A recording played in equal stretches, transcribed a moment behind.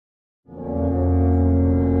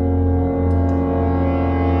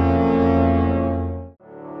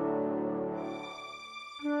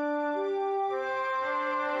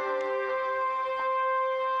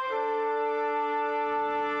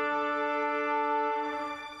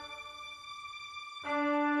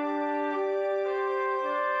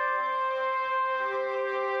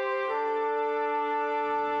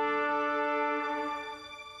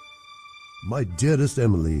My dearest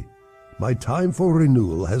Emily, my time for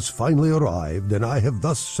renewal has finally arrived, and I have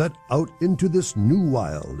thus set out into this new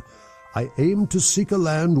wild. I aim to seek a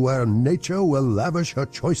land where nature will lavish her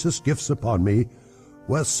choicest gifts upon me,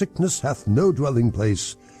 where sickness hath no dwelling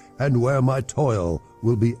place, and where my toil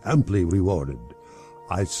will be amply rewarded.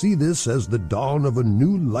 I see this as the dawn of a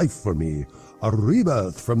new life for me, a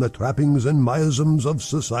rebirth from the trappings and miasms of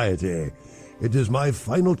society. It is my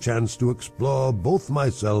final chance to explore both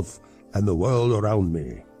myself and the world around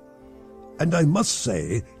me. And I must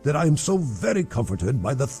say that I am so very comforted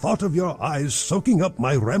by the thought of your eyes soaking up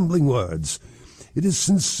my rambling words. It is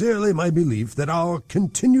sincerely my belief that our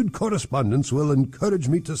continued correspondence will encourage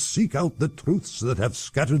me to seek out the truths that have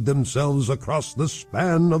scattered themselves across the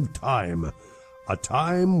span of time, a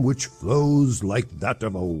time which flows like that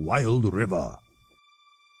of a wild river.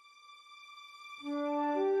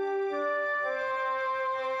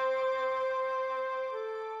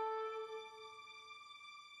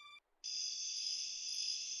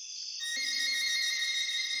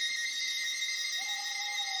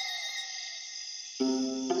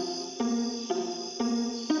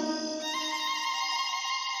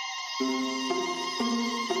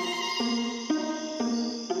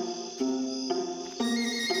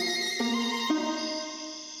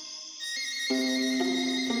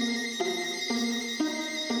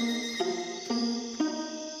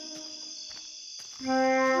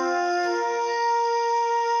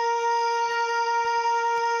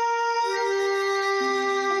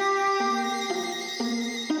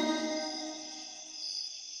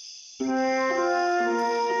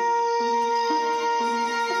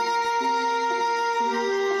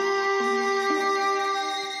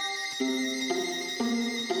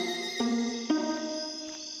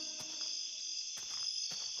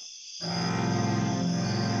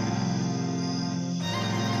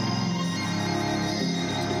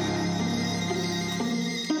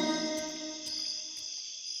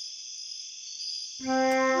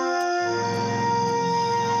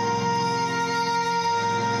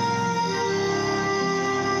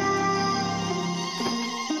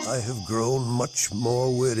 I have grown much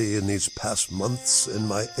more weary in these past months, and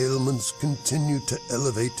my ailments continue to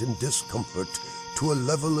elevate in discomfort to a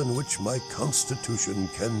level in which my constitution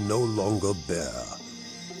can no longer bear.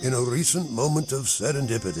 In a recent moment of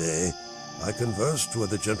serendipity, I conversed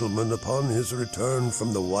with a gentleman upon his return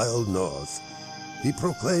from the wild north. He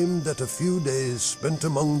proclaimed that a few days spent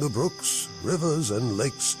among the brooks, rivers, and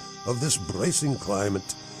lakes of this bracing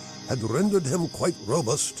climate had rendered him quite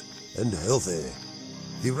robust and healthy.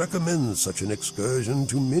 He recommends such an excursion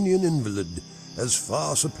to many an invalid as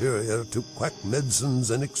far superior to quack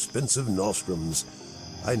medicines and expensive nostrums.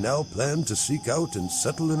 I now plan to seek out and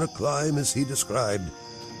settle in a clime as he described,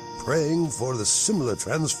 praying for the similar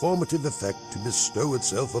transformative effect to bestow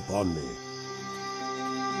itself upon me.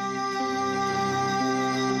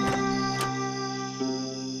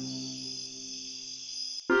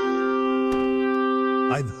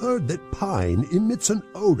 I've heard that pine emits an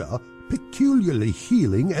odor peculiarly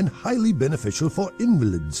healing and highly beneficial for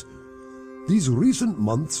invalids. These recent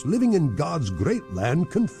months living in God's great land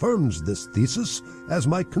confirms this thesis, as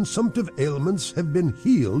my consumptive ailments have been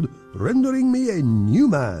healed, rendering me a new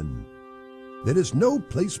man. There is no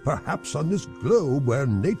place perhaps on this globe where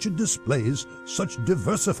nature displays such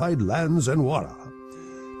diversified lands and water.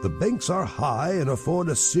 The banks are high and afford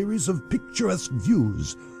a series of picturesque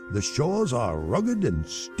views. The shores are rugged and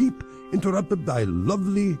steep, interrupted by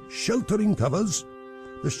lovely, sheltering covers.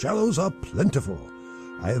 The shallows are plentiful.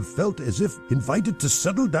 I have felt as if invited to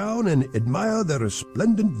settle down and admire their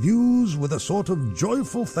resplendent views with a sort of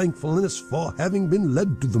joyful thankfulness for having been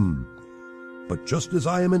led to them. But just as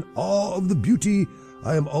I am in awe of the beauty,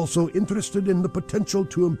 I am also interested in the potential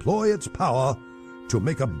to employ its power to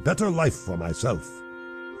make a better life for myself.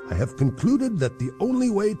 I have concluded that the only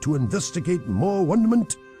way to investigate more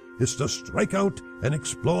wonderment is to strike out and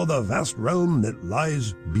explore the vast realm that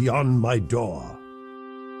lies beyond my door.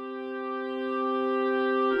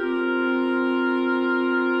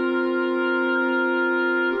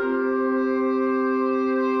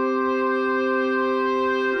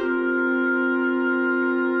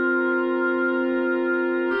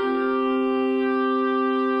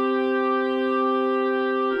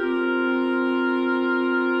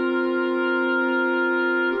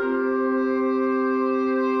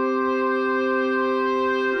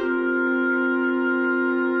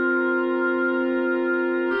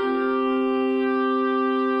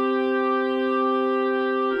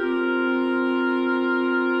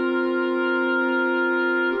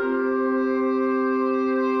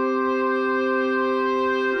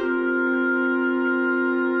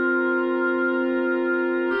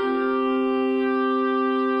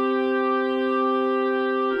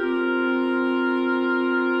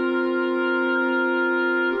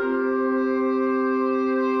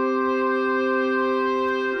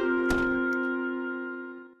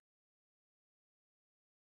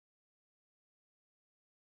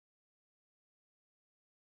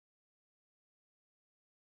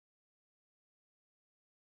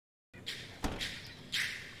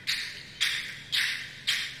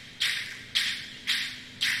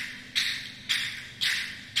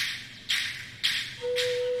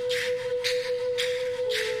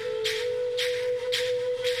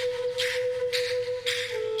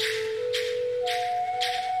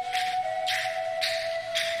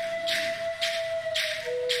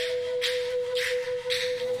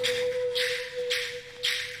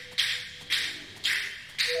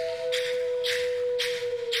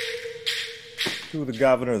 to the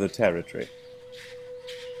governor of the territory.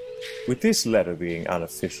 With this letter being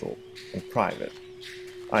unofficial and private,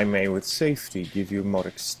 I may with safety give you a more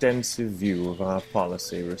extensive view of our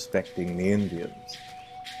policy respecting the Indians.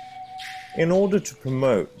 In order to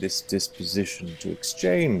promote this disposition to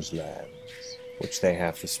exchange lands, which they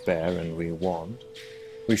have to spare and we want,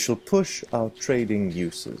 we shall push our trading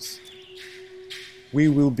uses. We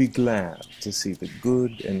will be glad to see the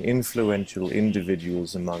good and influential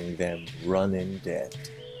individuals among them run in debt,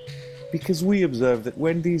 because we observe that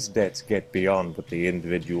when these debts get beyond what the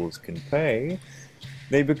individuals can pay,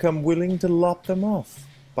 they become willing to lop them off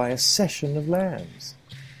by a cession of lands.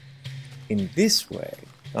 In this way,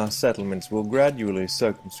 our settlements will gradually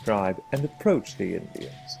circumscribe and approach the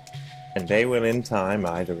Indians, and they will in time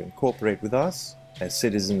either incorporate with us as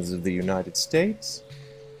citizens of the United States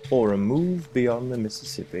or move beyond the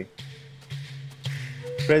Mississippi.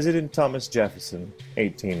 President Thomas Jefferson,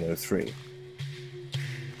 1803.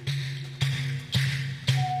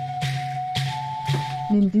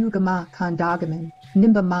 Nindugama kandagaman,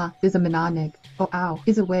 nimbama bizamananeg, o ow,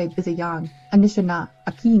 isaweg bizayang, anishana,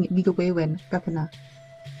 aking migawewen, gapana.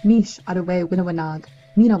 Mish adaway winawanag,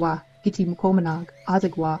 minawa, giti mukomanag,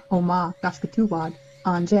 azagwa, oma, gashkatuwad,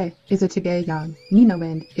 anje, izachagayang,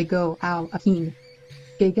 ninawind, igo, ow, aking.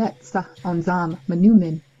 Geget sa onzam,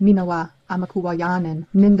 manumin, minawa, amakuwayanan,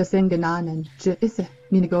 nindasingananan, je isse,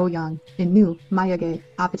 minagoyang, inu, mayage,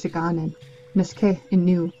 apachaganan, nashke,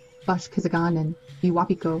 inu, bashkizaganan,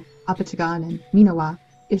 Iwapiko, Apachaganan, Minawa,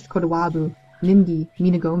 Ishkodawabu, Nindi,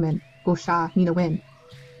 Minagomen, Gosha, Minawin,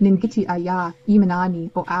 Ningichi Aya,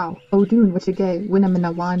 Imanani, O Ow, Odun Wachage,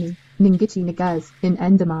 Winamanawani, Ningichi Nagaz, In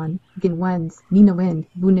Endaman, Ginwens, Ninawin,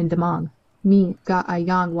 Bunindamang, Mi, Ga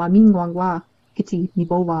Ayang, Wa Mingwangwa, Gichi,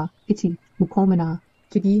 Nibowa, Gichi, Mukomana,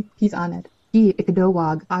 Jigi, He's on it. Gi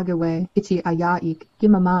Ikadowag, Agawe, Gichi Ayaik,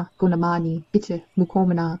 Gimama, Gonamani, Gichi,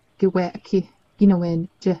 Mukomana, Giwe Aki. Ginawin,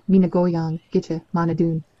 Je, Minagoyang, Giche,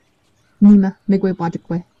 Manadun. Nima, Migwe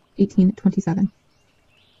Wajikwe, 1827.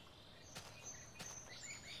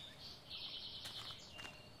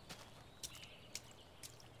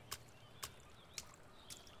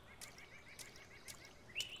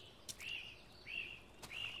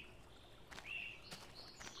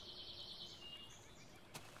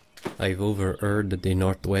 I've overheard that the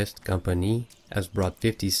Northwest Company has brought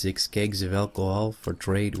 56 kegs of alcohol for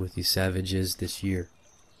trade with the savages this year.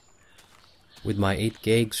 With my 8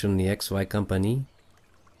 kegs from the XY Company,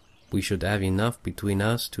 we should have enough between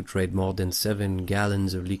us to trade more than 7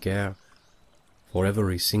 gallons of liquor for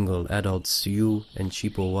every single adult Sioux and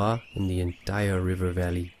Chippewa in the entire river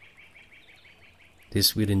valley.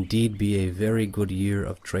 This will indeed be a very good year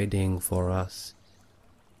of trading for us,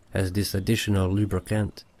 as this additional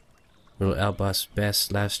lubricant will help us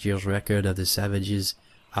best last year's record of the savages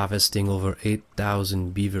harvesting over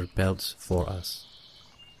 8,000 beaver pelts for us.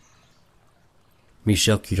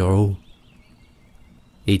 Michel Cureau,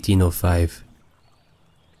 1805.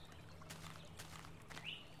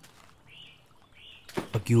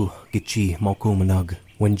 Agu gichi mokumanag,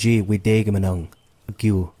 wenji widegamanang,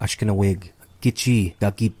 agu ashkanawig, gichi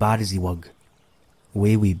gagi badiziwag.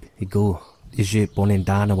 Wewib igo, ije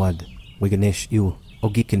bonendanawad, wiganish you.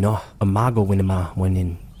 Ogi kino amago winama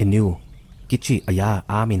wenin inu gichi aya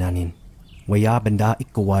aminanin waya benda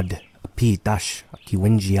ikawad api dash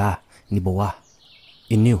kiwenjia niboa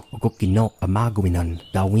inu ogokino amago winan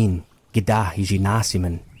dawin gida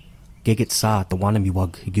hijinasiman geget sa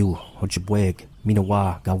tawanamiwag higu hojibweg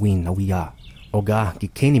minawa gawin awiya oga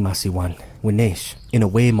gikeni masiwan winesh in a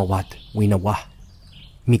way mawat winawa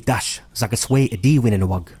migdash zagaswe edi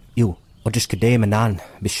winanawag you ojiskade manan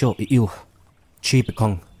bisho you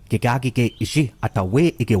Chipikong, Gigagige Ishi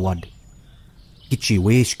Atawe Igewad. Gichi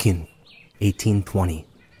Weishkin, 1820.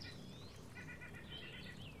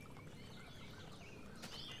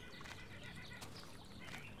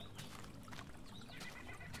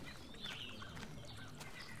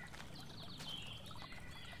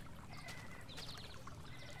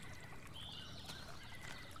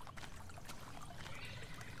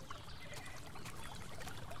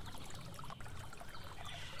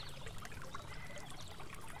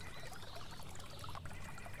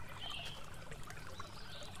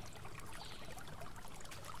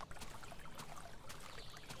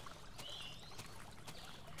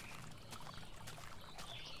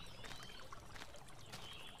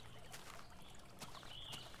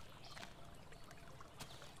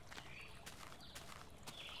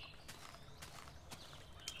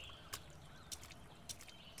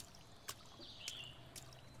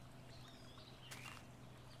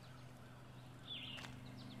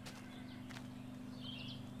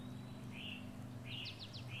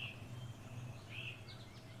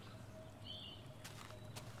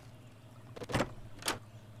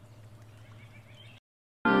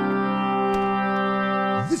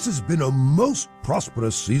 This has been a most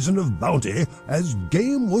prosperous season of bounty, as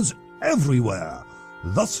game was everywhere.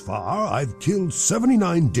 Thus far, I've killed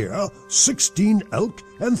 79 deer, 16 elk,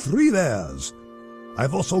 and 3 bears.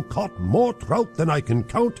 I've also caught more trout than I can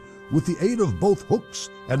count with the aid of both hooks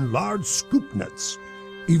and large scoop nets.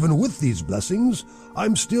 Even with these blessings,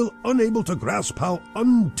 I'm still unable to grasp how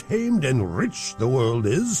untamed and rich the world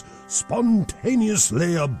is,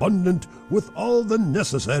 spontaneously abundant with all the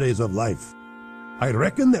necessaries of life. I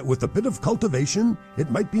reckon that with a bit of cultivation,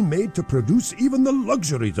 it might be made to produce even the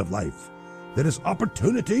luxuries of life. There is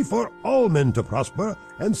opportunity for all men to prosper,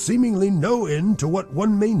 and seemingly no end to what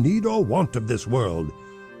one may need or want of this world.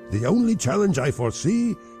 The only challenge I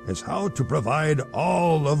foresee is how to provide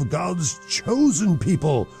all of God's chosen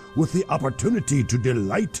people with the opportunity to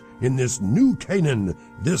delight in this new Canaan,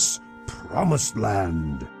 this promised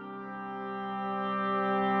land.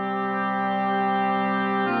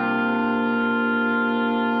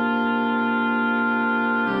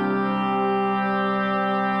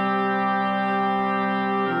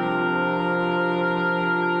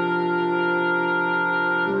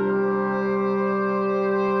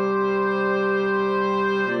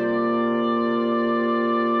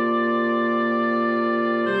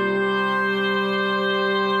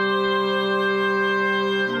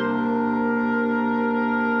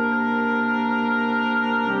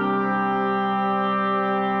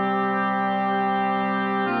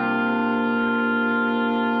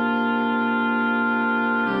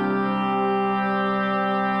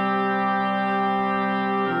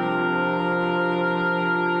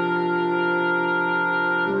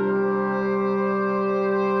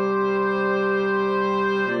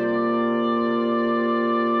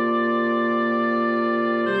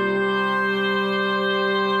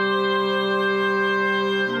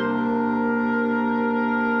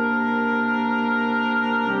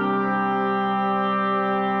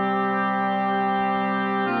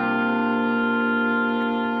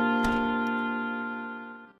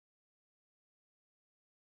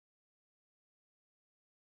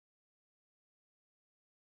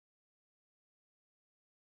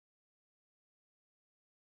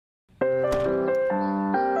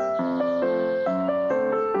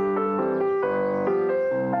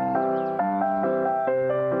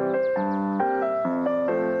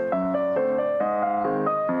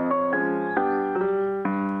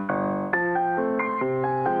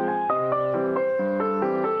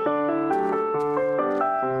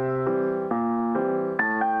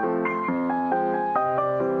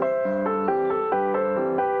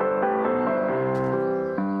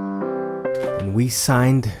 We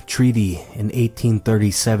signed treaty in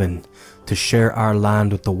 1837 to share our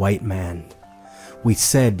land with the white man. We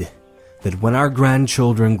said that when our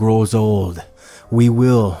grandchildren grows old, we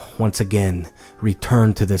will once again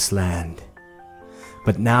return to this land.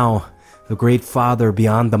 But now the great Father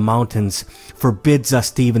beyond the mountains forbids us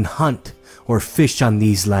to even hunt or fish on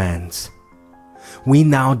these lands. We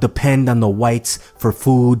now depend on the whites for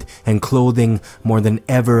food and clothing more than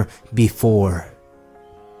ever before.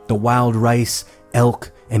 The wild rice,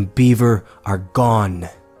 elk, and beaver are gone,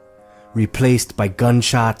 replaced by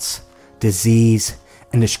gunshots, disease,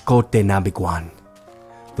 and Ishkote Nabiguan,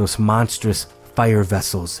 those monstrous fire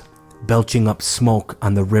vessels belching up smoke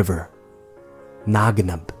on the river.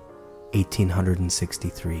 Naganab,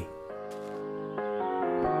 1863.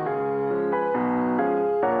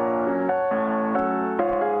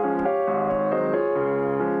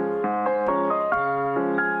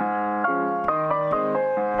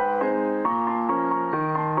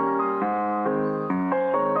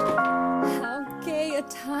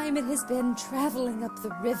 Been traveling up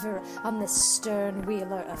the river on this stern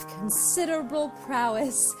wheeler of considerable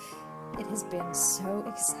prowess. It has been so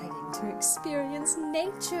exciting to experience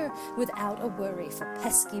nature without a worry for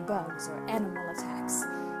pesky bugs or animal attacks.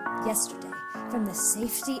 Yesterday, from the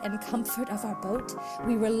safety and comfort of our boat,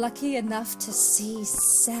 we were lucky enough to see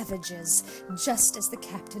savages, just as the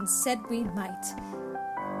captain said we might.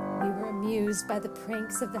 We were amused by the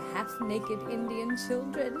pranks of the half-naked Indian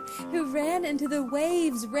children who ran into the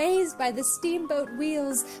waves raised by the steamboat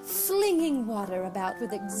wheels, flinging water about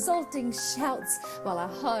with exulting shouts, while a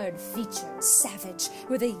hard-featured savage,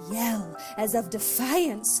 with a yell as of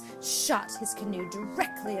defiance, shot his canoe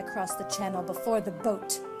directly across the channel before the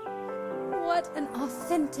boat. What an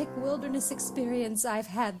authentic wilderness experience I've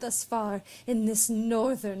had thus far in this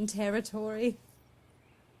northern territory.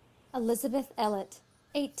 Elizabeth Elliot,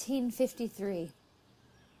 1853.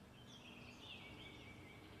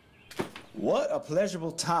 What a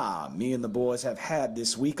pleasurable time me and the boys have had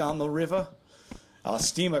this week on the river. Our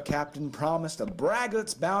steamer captain promised a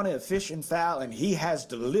braggart's bounty of fish and fowl, and he has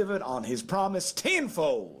delivered on his promise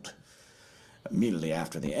tenfold. Immediately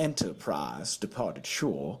after the Enterprise departed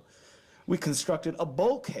shore, we constructed a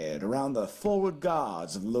bulkhead around the forward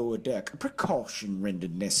guards of lower deck, a precaution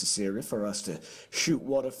rendered necessary for us to shoot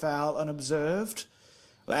waterfowl unobserved.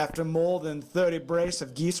 After more than 30 brace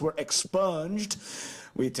of geese were expunged,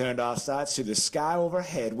 we turned our sights to the sky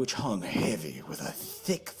overhead, which hung heavy with a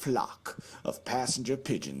thick flock of passenger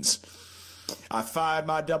pigeons. I fired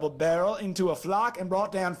my double barrel into a flock and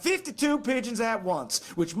brought down 52 pigeons at once,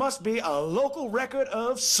 which must be a local record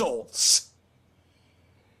of sorts.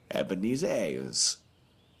 Ebenezer Ayers,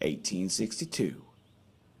 1862.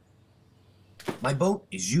 My boat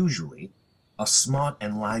is usually a smart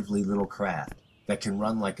and lively little craft that can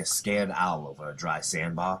run like a scared owl over a dry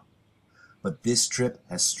sandbar. But this trip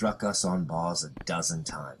has struck us on bars a dozen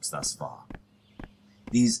times thus far.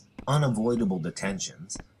 These unavoidable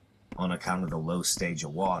detentions, on account of the low stage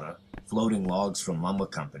of water, floating logs from lumber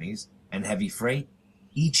companies, and heavy freight,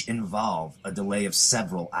 each involve a delay of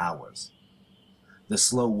several hours. The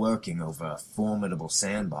slow working over a formidable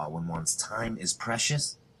sandbar when one's time is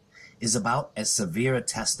precious is about as severe a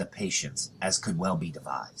test of patience as could well be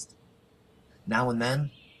devised. Now and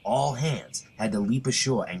then, all hands had to leap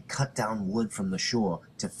ashore and cut down wood from the shore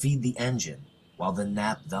to feed the engine while the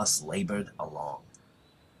Knapp thus labored along.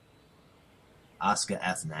 Oscar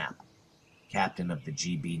F. Knapp, captain of the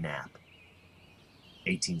G.B. Knapp,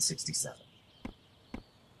 1867.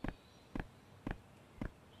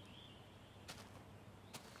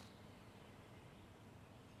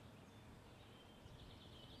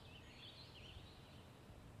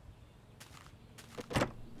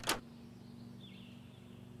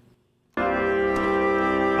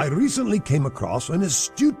 I recently came across an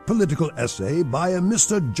astute political essay by a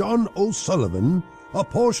Mr. John O'Sullivan, a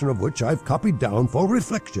portion of which I've copied down for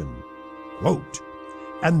reflection. Quote,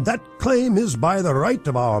 "And that claim is by the right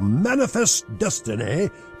of our manifest destiny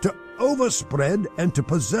to overspread and to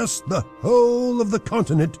possess the whole of the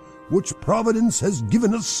continent which Providence has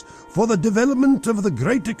given us for the development of the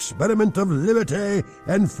great experiment of liberty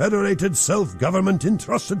and federated self-government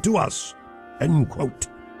entrusted to us." End quote.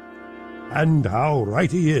 And how right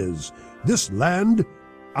he is. This land,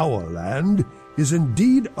 our land, is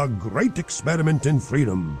indeed a great experiment in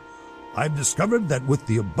freedom. I've discovered that with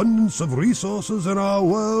the abundance of resources in our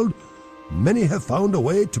world, many have found a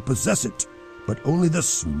way to possess it, but only the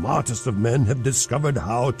smartest of men have discovered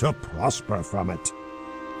how to prosper from it.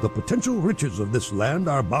 The potential riches of this land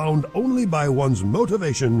are bound only by one's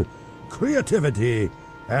motivation, creativity,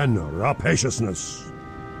 and rapaciousness.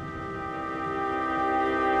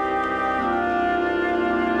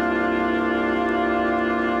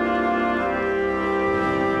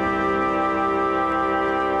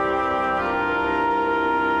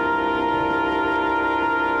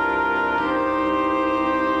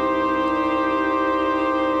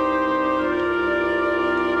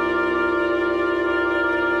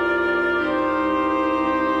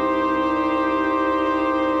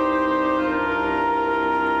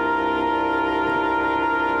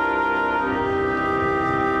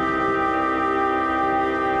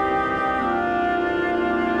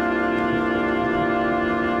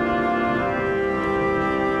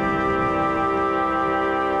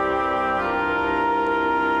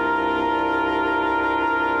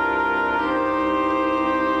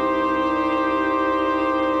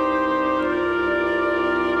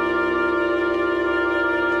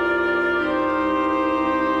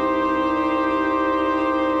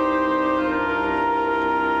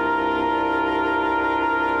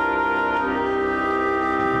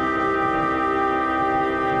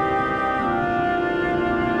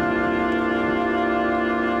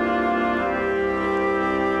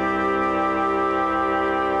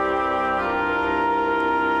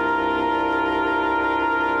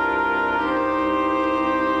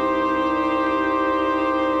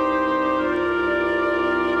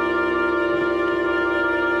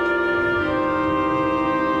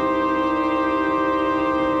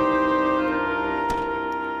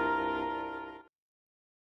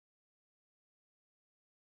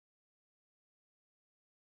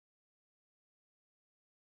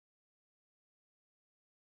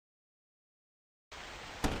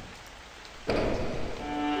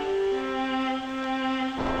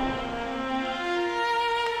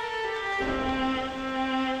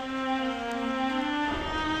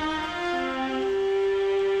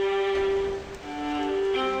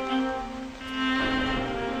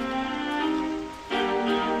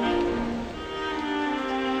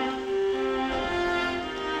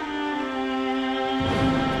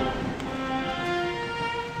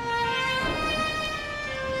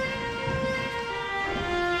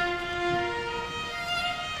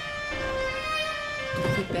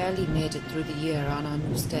 barely made it through the year on our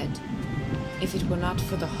new stead. If it were not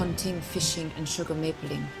for the hunting, fishing, and sugar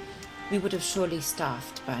mapling, we would have surely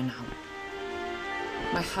starved by now.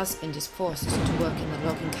 My husband is forced to work in the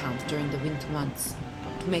logging camp during the winter months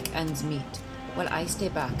to make ends meet, while I stay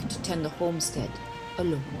back to tend the homestead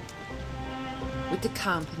alone. With the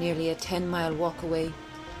camp nearly a 10-mile walk away,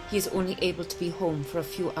 he is only able to be home for a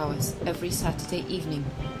few hours every Saturday evening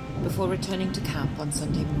before returning to camp on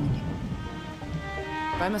Sunday morning.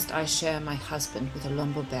 Why must I share my husband with a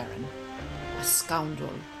lumber baron, a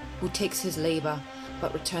scoundrel who takes his labor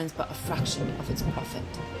but returns but a fraction of its profit?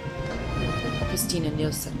 Christina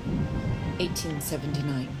Nielsen,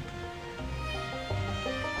 1879.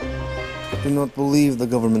 I do not believe the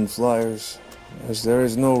government flyers, as there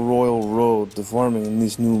is no royal road to farming in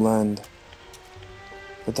this new land.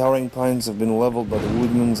 The towering pines have been leveled by the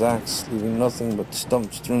woodman's axe, leaving nothing but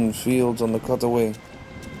stump-strewn fields on the cutaway,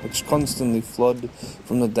 which constantly flood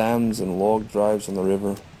from the dams and log drives on the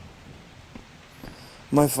river.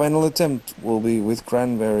 My final attempt will be with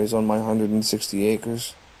cranberries on my 160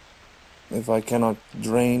 acres. If I cannot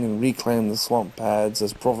drain and reclaim the swamp pads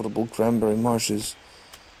as profitable cranberry marshes,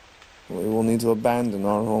 we will need to abandon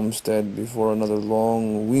our homestead before another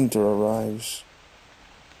long winter arrives.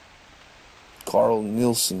 Carl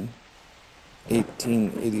Nielsen,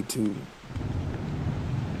 1882.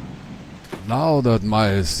 Now that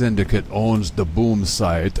my syndicate owns the boom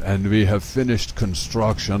site and we have finished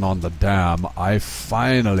construction on the dam, I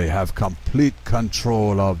finally have complete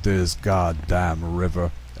control of this goddamn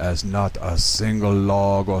river, as not a single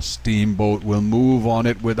log or steamboat will move on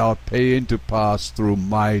it without paying to pass through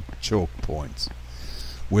my choke points.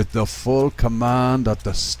 With the full command at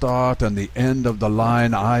the start and the end of the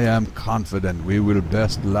line, I am confident we will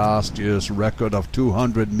best last year's record of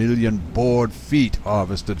 200 million board feet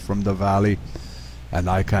harvested from the valley, and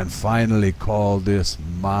I can finally call this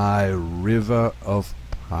my River of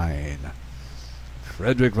Pine.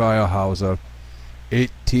 Frederick Weyerhaeuser,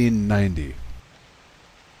 1890.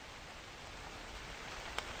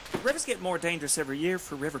 Rivers get more dangerous every year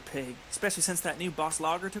for River Pig, especially since that new boss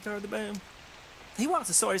logger took over the boom. He wants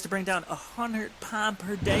the sawyers to bring down 100 pine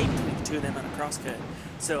per day between the two of them on a crosscut.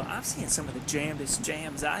 So I've seen some of the jamdest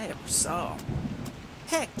jams I ever saw.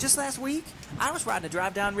 Heck, just last week, I was riding a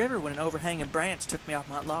drive down river when an overhanging branch took me off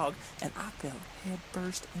my log, and I fell head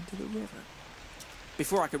first into the river.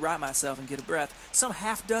 Before I could right myself and get a breath, some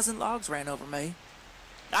half-dozen logs ran over me.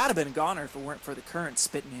 I'd have been a goner if it weren't for the current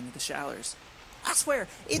spitting me into the shallers. I swear,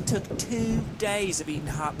 it took 2 days of eating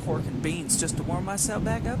hot pork and beans just to warm myself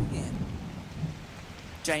back up again.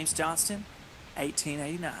 James Johnston,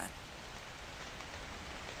 1889.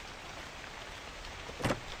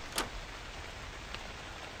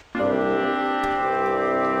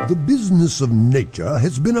 The business of nature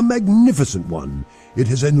has been a magnificent one. It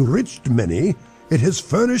has enriched many. It has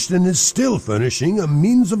furnished and is still furnishing a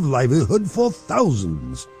means of livelihood for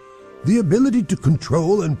thousands. The ability to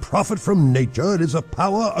control and profit from nature is a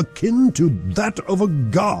power akin to that of a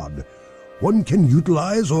god. One can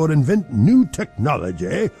utilize or invent new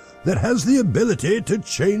technology that has the ability to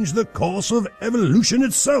change the course of evolution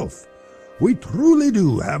itself. We truly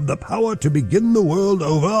do have the power to begin the world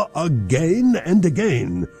over again and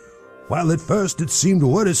again. While at first it seemed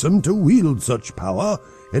worrisome to wield such power,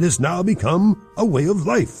 it has now become a way of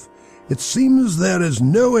life. It seems there is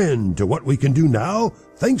no end to what we can do now,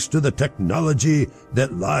 thanks to the technology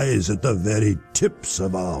that lies at the very tips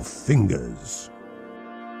of our fingers.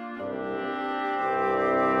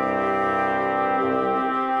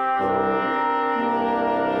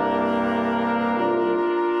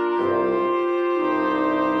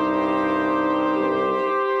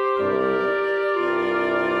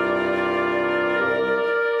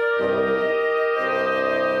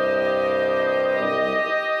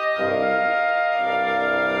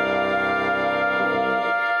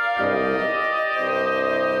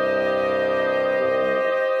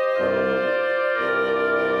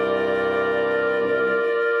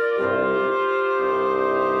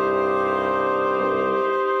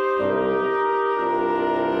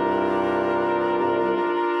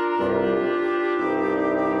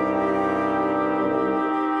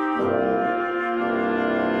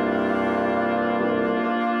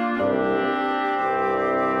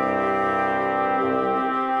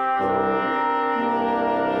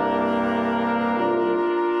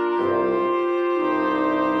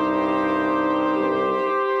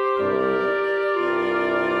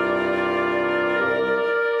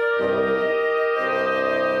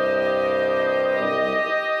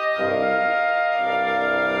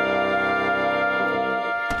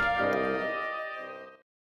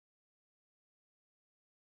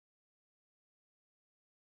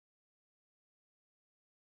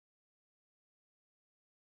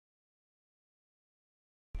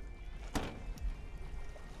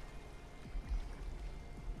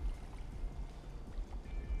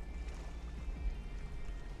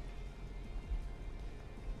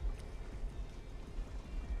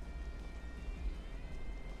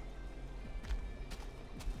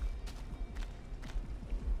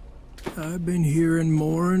 I've been hearing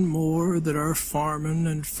more and more that our farming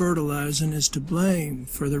and fertilizing is to blame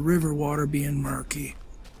for the river water being murky,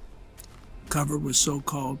 covered with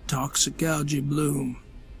so-called toxic algae bloom.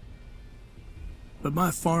 But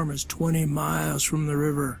my farm is 20 miles from the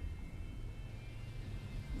river.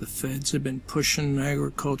 The feds have been pushing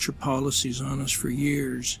agriculture policies on us for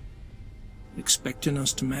years, expecting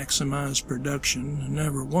us to maximize production, and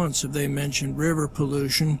never once have they mentioned river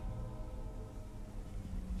pollution.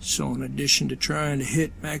 So in addition to trying to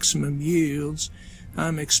hit maximum yields,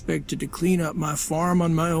 I'm expected to clean up my farm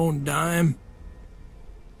on my own dime.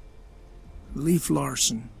 Leif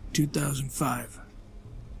Larson, 2005.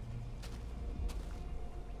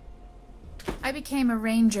 I became a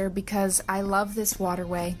ranger because I love this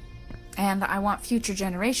waterway, and I want future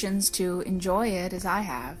generations to enjoy it as I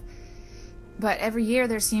have. But every year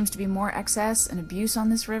there seems to be more excess and abuse on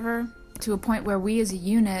this river, to a point where we as a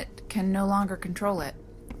unit can no longer control it.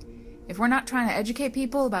 If we're not trying to educate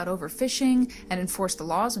people about overfishing and enforce the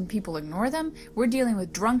laws when people ignore them, we're dealing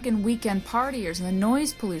with drunken weekend partiers and the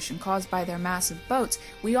noise pollution caused by their massive boats.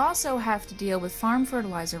 We also have to deal with farm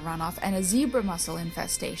fertilizer runoff and a zebra mussel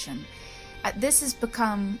infestation. This has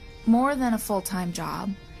become more than a full-time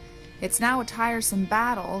job. It's now a tiresome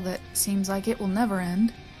battle that seems like it will never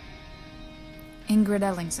end. Ingrid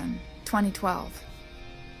Ellingson, 2012.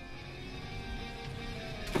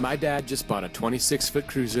 My dad just bought a 26-foot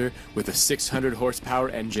cruiser with a 600 horsepower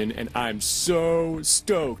engine, and I'm so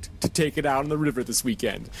stoked to take it out on the river this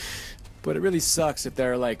weekend. But it really sucks that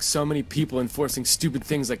there are like so many people enforcing stupid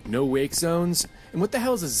things like no wake zones. And what the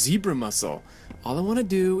hell is a zebra mussel? All I want to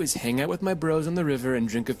do is hang out with my bros on the river and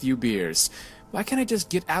drink a few beers. Why can't I just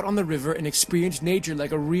get out on the river and experience nature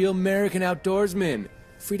like a real American outdoorsman?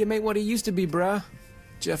 Freedom ain't what it used to be, bruh.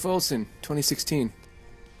 Jeff Olson, 2016.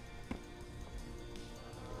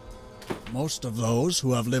 Most of those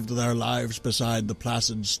who have lived their lives beside the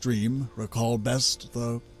placid stream recall best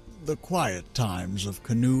the quiet times of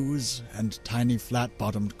canoes and tiny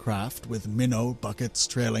flat-bottomed craft with minnow buckets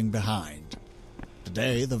trailing behind.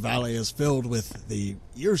 Today, the valley is filled with the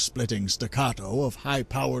ear-splitting staccato of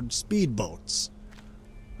high-powered speedboats.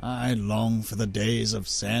 I long for the days of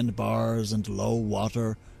sandbars and low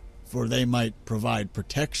water, for they might provide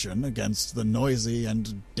protection against the noisy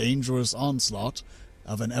and dangerous onslaught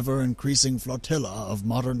of an ever-increasing flotilla of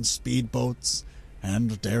modern speedboats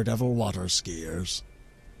and daredevil water skiers.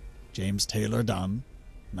 James Taylor Dunn,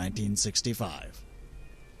 1965.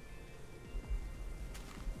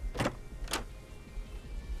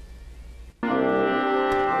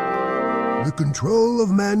 The control of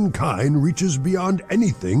mankind reaches beyond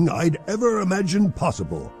anything I'd ever imagined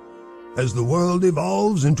possible. As the world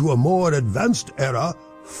evolves into a more advanced era,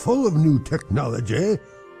 full of new technology,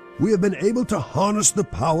 we have been able to harness the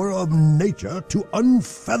power of nature to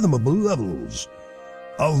unfathomable levels.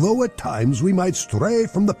 Although at times we might stray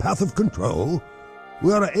from the path of control,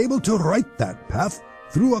 we are able to right that path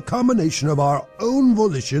through a combination of our own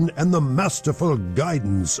volition and the masterful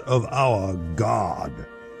guidance of our God.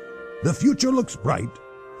 The future looks bright,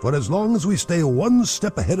 for as long as we stay one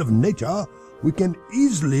step ahead of nature, we can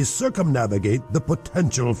easily circumnavigate the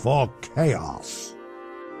potential for chaos.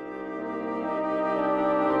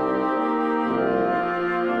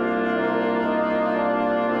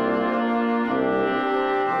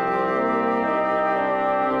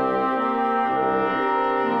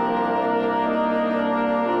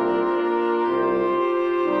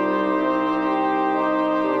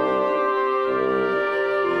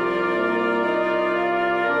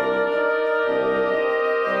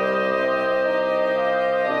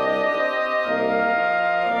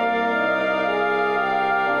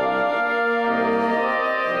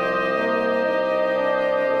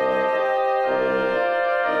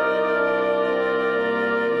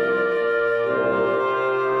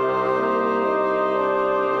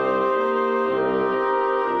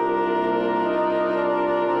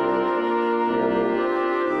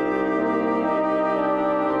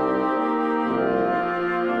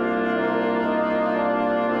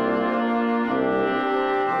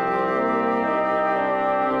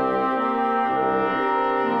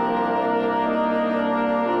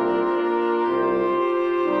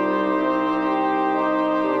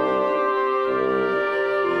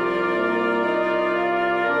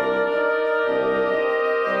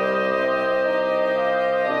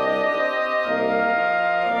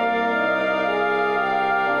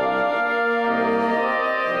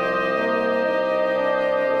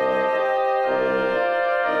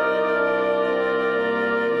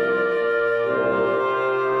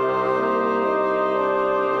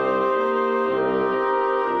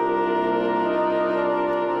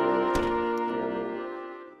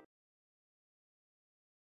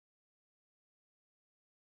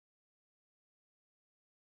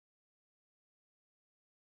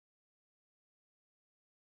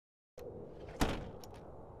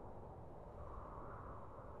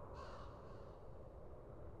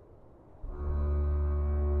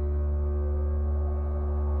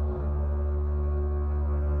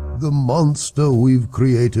 The monster we've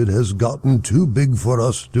created has gotten too big for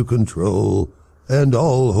us to control, and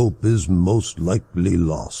all hope is most likely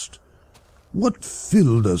lost. What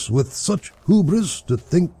filled us with such hubris to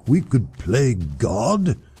think we could play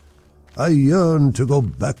God? I yearn to go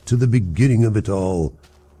back to the beginning of it all,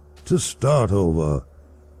 to start over,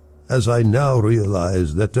 as I now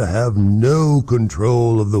realize that to have no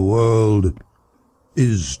control of the world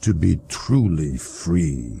is to be truly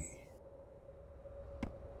free.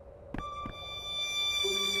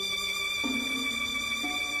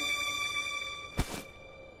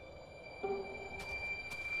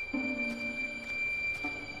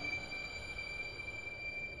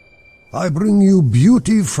 I bring you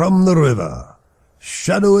beauty from the river,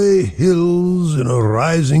 shadowy hills in a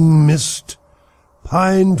rising mist,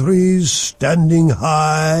 pine trees standing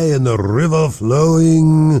high and the river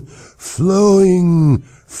flowing,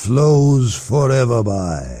 flows forever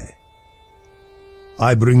by.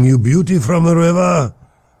 I bring you beauty from the river,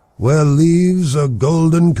 where leaves a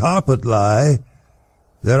golden carpet lie.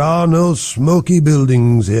 There are no smoky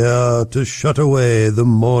buildings here to shut away the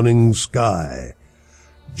morning sky.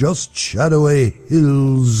 Just shadowy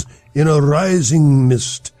hills in a rising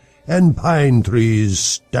mist, and pine trees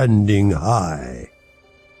standing high.